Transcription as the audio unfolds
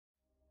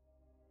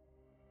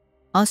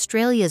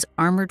Australia's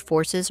armoured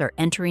forces are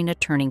entering a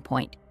turning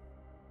point.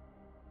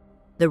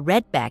 The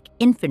Redback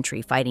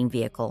Infantry Fighting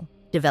Vehicle,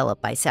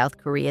 developed by South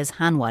Korea's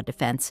Hanwha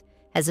Defence,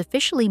 has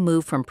officially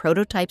moved from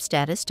prototype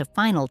status to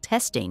final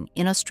testing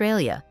in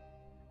Australia,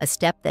 a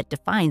step that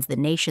defines the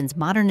nation's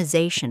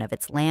modernization of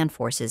its land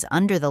forces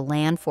under the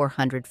Land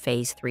 400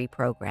 Phase 3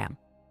 program.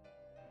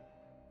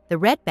 The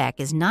Redback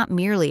is not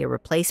merely a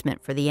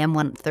replacement for the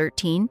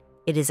M113,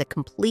 it is a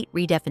complete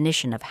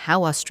redefinition of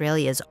how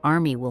Australia's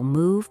army will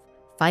move,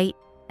 fight,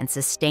 and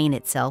sustain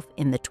itself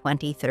in the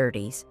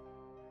 2030s.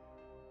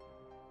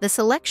 The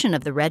selection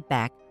of the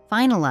Redback,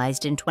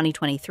 finalized in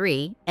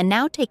 2023 and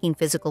now taking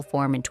physical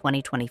form in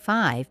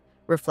 2025,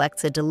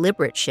 reflects a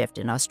deliberate shift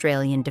in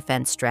Australian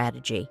defence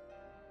strategy.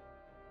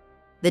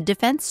 The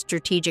Defence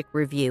Strategic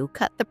Review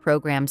cut the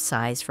program's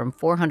size from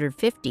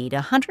 450 to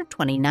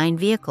 129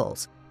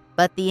 vehicles,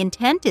 but the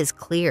intent is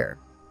clear: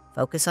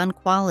 focus on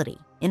quality,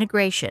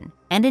 integration,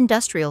 and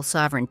industrial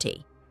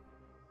sovereignty.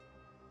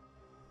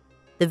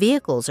 The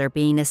vehicles are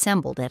being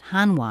assembled at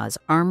Hanwha's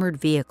Armoured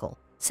Vehicle,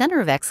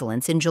 Centre of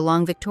Excellence in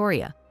Geelong,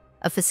 Victoria,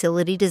 a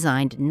facility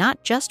designed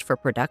not just for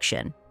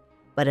production,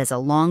 but as a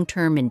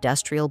long-term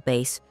industrial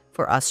base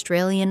for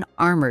Australian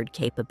armoured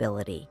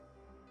capability.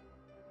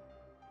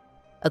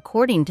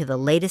 According to the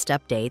latest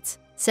updates,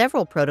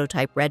 several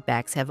prototype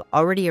Redbacks have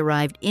already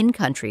arrived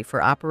in-country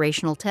for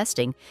operational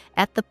testing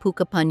at the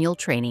Puckapunyal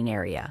training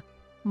area,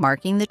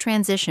 marking the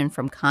transition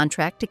from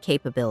contract to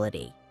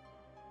capability.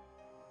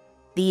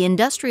 The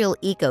industrial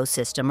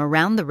ecosystem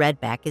around the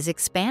Redback is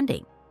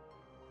expanding.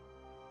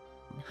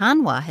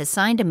 Hanwha has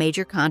signed a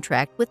major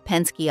contract with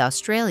Penske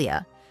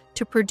Australia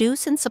to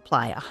produce and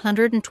supply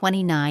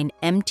 129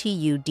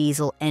 MTU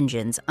diesel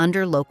engines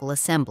under local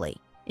assembly,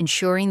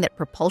 ensuring that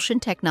propulsion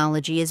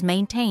technology is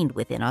maintained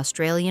within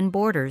Australian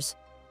borders.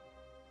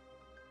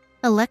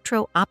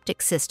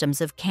 Electro-Optic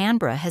Systems of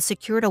Canberra has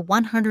secured a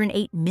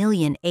 108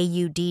 million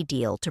AUD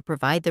deal to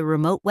provide the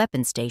remote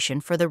weapon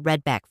station for the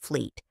Redback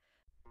fleet,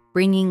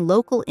 bringing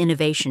local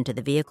innovation to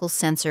the vehicle's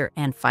sensor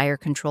and fire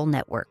control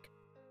network.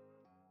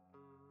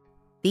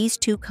 These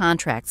two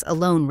contracts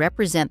alone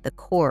represent the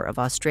core of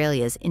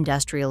Australia's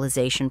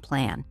industrialization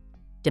plan: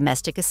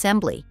 domestic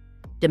assembly,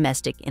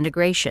 domestic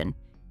integration,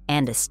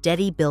 and a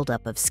steady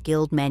buildup of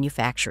skilled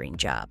manufacturing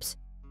jobs.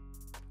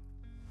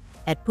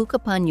 At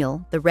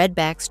Puckapunyal, the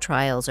Redback's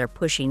trials are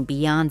pushing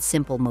beyond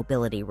simple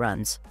mobility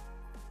runs.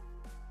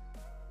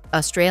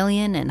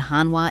 Australian and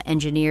Hanwha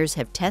engineers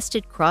have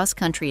tested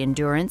cross-country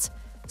endurance,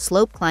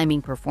 slope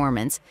climbing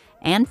performance,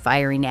 and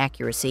firing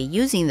accuracy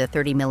using the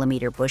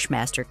 30mm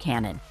Bushmaster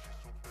cannon.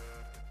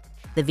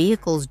 The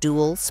vehicle's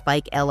dual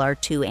Spike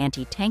LR2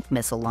 anti-tank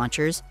missile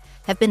launchers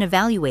have been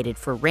evaluated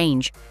for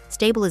range,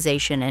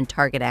 stabilization, and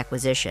target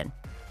acquisition,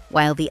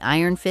 while the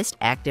Iron Fist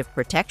active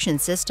protection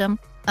system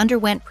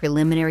underwent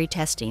preliminary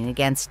testing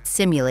against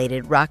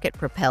simulated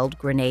rocket-propelled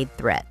grenade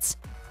threats.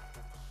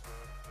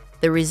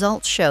 The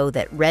results show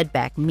that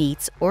Redback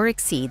meets or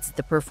exceeds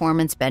the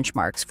performance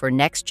benchmarks for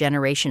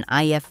next-generation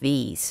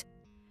IFVs,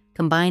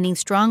 combining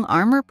strong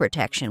armor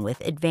protection with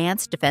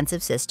advanced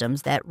defensive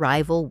systems that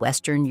rival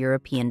Western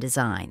European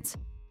designs.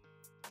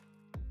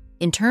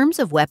 In terms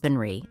of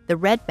weaponry, the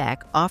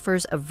Redback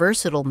offers a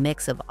versatile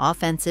mix of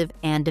offensive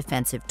and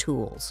defensive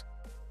tools.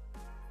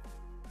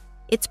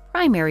 Its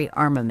primary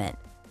armament,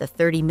 the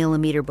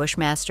 30mm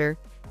Bushmaster,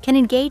 can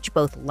engage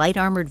both light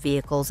armored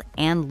vehicles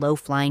and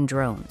low-flying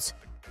drones.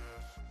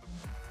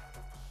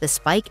 The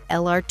Spike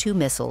LR2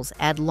 missiles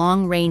add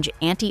long-range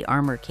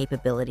anti-armor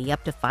capability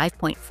up to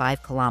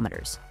 5.5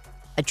 kilometers,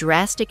 a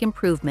drastic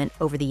improvement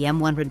over the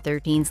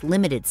M113's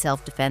limited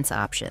self-defense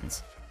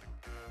options.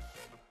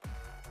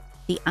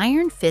 The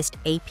Iron Fist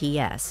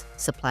APS,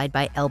 supplied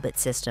by Elbit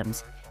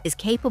Systems, is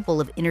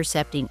capable of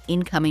intercepting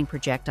incoming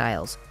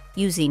projectiles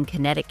using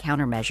kinetic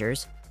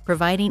countermeasures,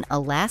 providing a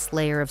last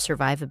layer of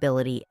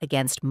survivability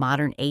against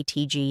modern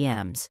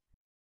ATGMs.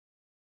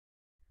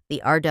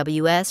 The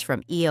RWS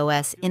from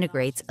EOS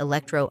integrates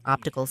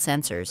electro-optical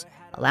sensors,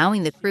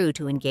 allowing the crew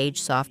to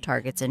engage soft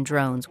targets and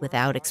drones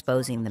without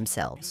exposing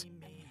themselves.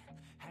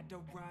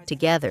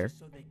 Together,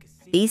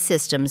 these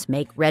systems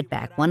make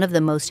Redback one of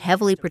the most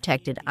heavily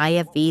protected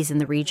IFVs in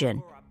the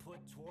region.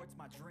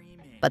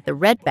 But the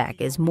Redback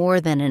is more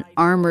than an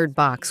armored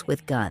box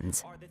with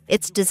guns.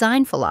 Its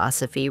design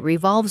philosophy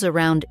revolves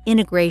around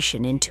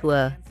integration into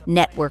a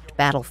networked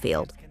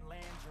battlefield.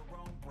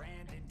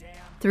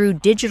 Through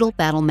digital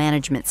battle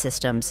management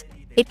systems,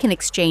 it can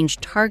exchange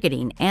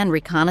targeting and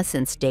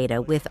reconnaissance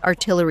data with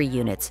artillery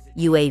units,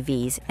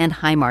 UAVs, and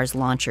HIMARS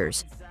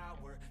launchers.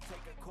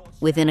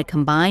 Within a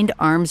combined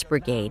arms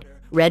brigade,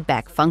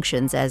 Redback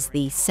functions as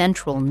the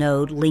central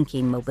node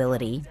linking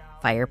mobility,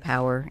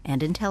 firepower,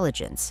 and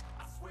intelligence.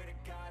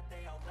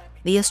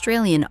 The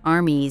Australian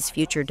Army's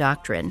future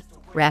doctrine,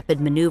 rapid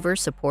maneuver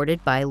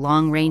supported by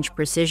long-range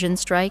precision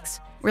strikes,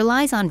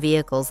 relies on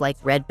vehicles like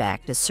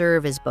Redback to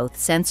serve as both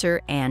sensor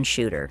and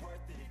shooter.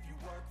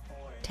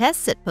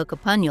 Tests at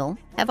Puckapunyal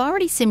have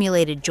already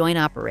simulated joint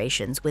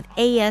operations with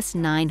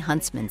AS-9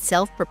 Huntsman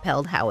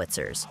self-propelled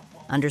howitzers,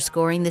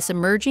 underscoring this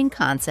emerging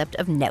concept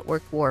of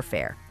network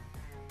warfare.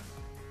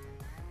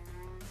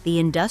 The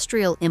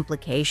industrial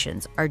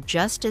implications are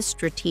just as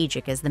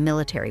strategic as the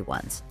military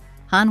ones.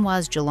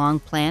 Hanwha's Geelong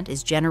plant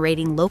is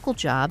generating local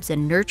jobs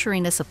and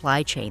nurturing a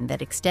supply chain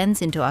that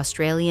extends into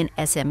Australian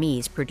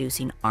SMEs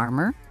producing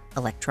armor,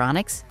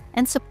 electronics,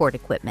 and support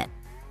equipment.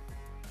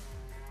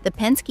 The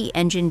Penske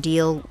engine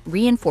deal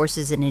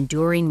reinforces an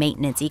enduring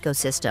maintenance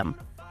ecosystem,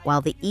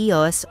 while the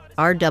EOS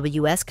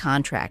RWS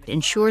contract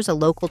ensures a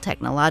local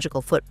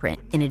technological footprint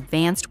in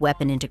advanced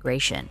weapon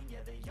integration.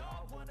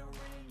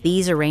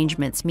 These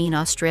arrangements mean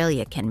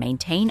Australia can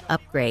maintain,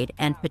 upgrade,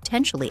 and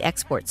potentially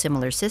export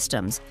similar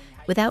systems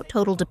without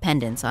total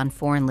dependence on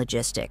foreign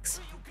logistics.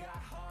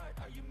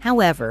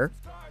 However,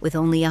 with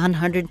only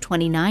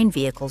 129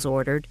 vehicles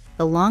ordered,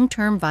 the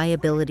long-term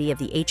viability of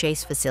the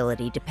HACE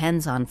facility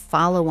depends on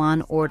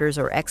follow-on orders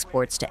or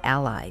exports to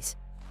allies.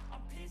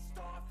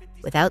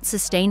 Without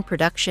sustained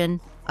production,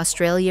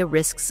 Australia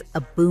risks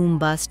a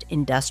boom-bust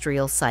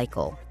industrial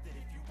cycle.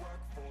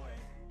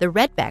 The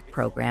Redback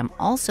program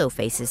also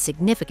faces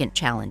significant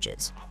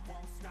challenges.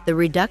 The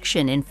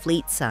reduction in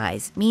fleet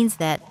size means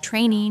that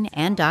training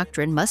and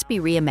doctrine must be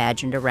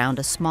reimagined around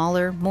a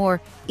smaller, more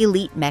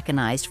elite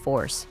mechanized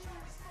force.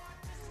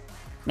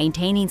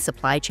 Maintaining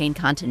supply chain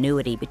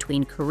continuity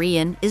between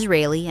Korean,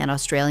 Israeli, and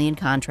Australian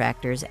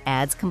contractors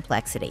adds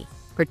complexity,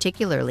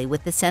 particularly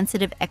with the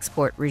sensitive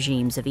export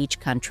regimes of each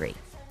country.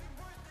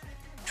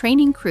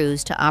 Training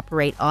crews to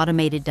operate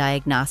automated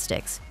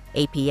diagnostics,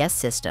 APS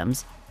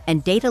systems,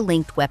 and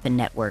data-linked weapon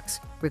networks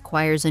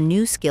requires a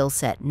new skill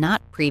set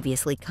not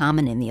previously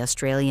common in the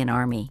Australian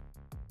Army.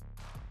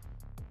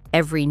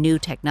 Every new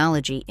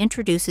technology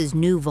introduces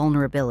new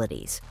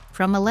vulnerabilities,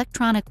 from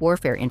electronic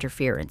warfare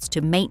interference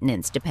to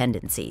maintenance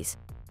dependencies.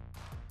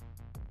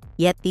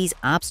 Yet these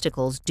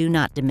obstacles do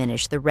not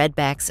diminish the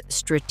Redback's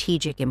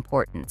strategic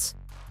importance.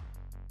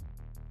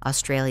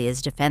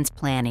 Australia's defense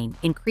planning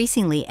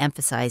increasingly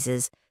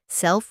emphasizes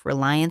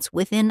self-reliance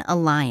within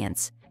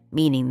alliance,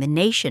 meaning the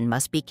nation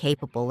must be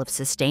capable of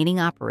sustaining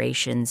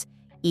operations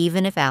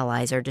even if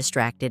allies are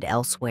distracted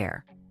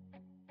elsewhere.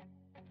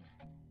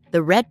 The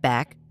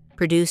Redback,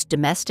 produced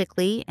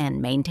domestically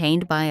and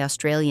maintained by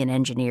Australian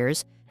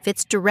engineers,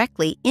 fits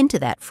directly into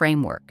that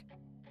framework.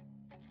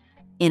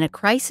 In a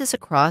crisis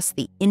across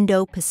the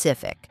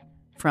Indo-Pacific,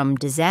 from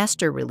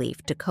disaster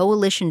relief to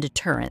coalition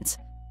deterrence,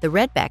 the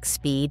Redback's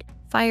speed,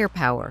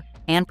 firepower,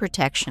 and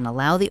protection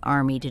allow the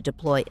Army to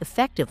deploy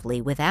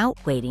effectively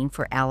without waiting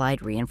for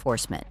Allied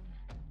reinforcement.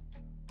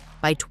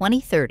 By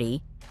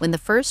 2030, when the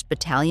first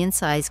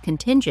battalion-sized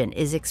contingent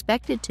is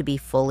expected to be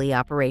fully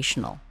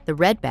operational, the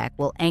Redback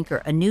will anchor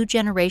a new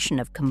generation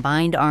of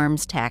combined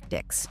arms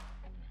tactics.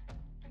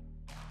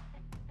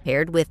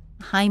 Paired with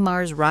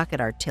HIMARS rocket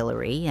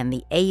artillery and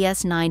the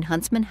AS-9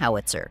 Huntsman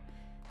howitzer,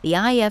 the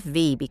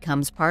IFV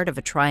becomes part of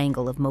a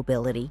triangle of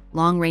mobility,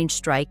 long-range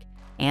strike,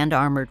 and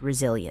armored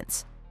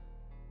resilience.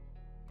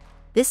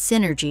 This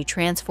synergy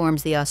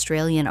transforms the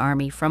Australian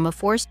Army from a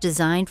force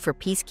designed for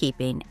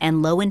peacekeeping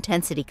and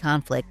low-intensity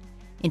conflict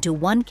into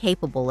one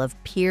capable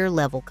of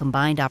peer-level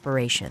combined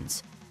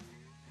operations.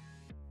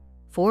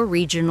 For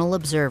regional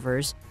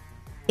observers,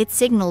 it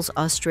signals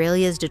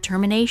Australia's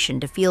determination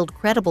to field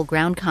credible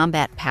ground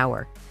combat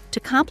power to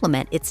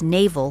complement its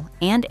naval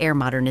and air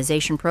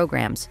modernization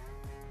programs.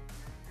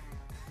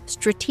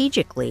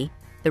 Strategically,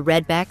 the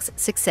Redback's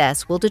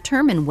success will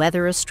determine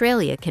whether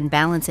Australia can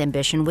balance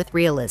ambition with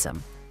realism.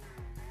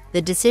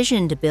 The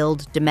decision to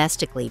build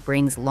domestically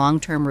brings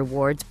long-term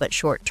rewards but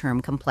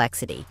short-term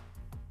complexity.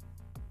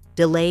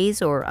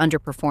 Delays or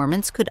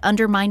underperformance could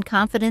undermine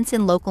confidence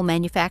in local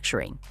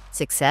manufacturing.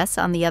 Success,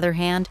 on the other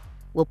hand,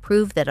 will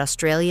prove that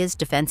Australia's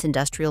defense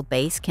industrial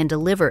base can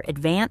deliver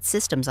advanced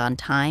systems on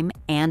time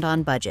and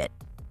on budget.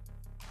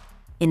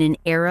 In an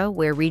era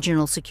where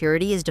regional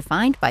security is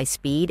defined by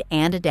speed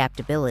and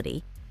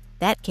adaptability,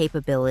 that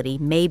capability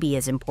may be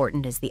as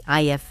important as the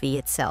IFV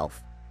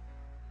itself.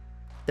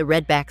 The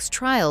Redback's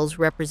trials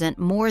represent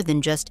more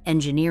than just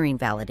engineering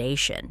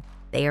validation.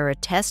 They are a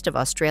test of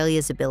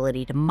Australia's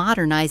ability to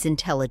modernize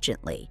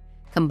intelligently,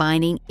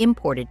 combining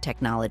imported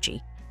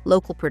technology,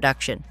 local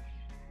production,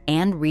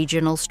 and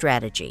regional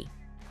strategy.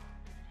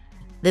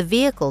 The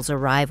vehicle's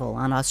arrival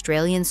on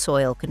Australian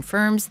soil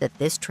confirms that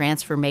this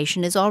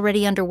transformation is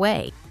already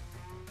underway.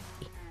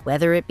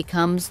 Whether it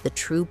becomes the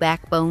true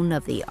backbone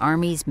of the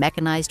Army's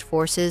mechanized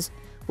forces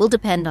will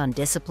depend on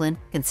discipline,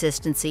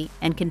 consistency,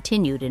 and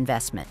continued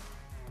investment.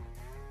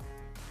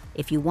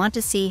 If you want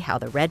to see how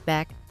the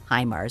Redback,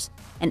 HIMARS,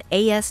 and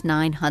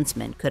AS-9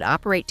 Huntsman could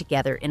operate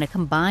together in a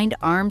combined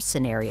arms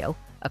scenario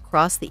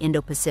across the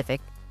Indo-Pacific,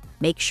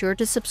 make sure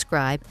to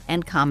subscribe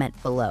and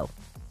comment below.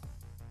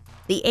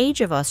 The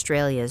age of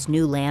Australia's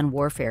new land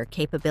warfare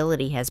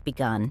capability has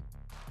begun,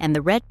 and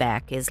the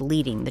Redback is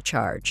leading the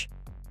charge.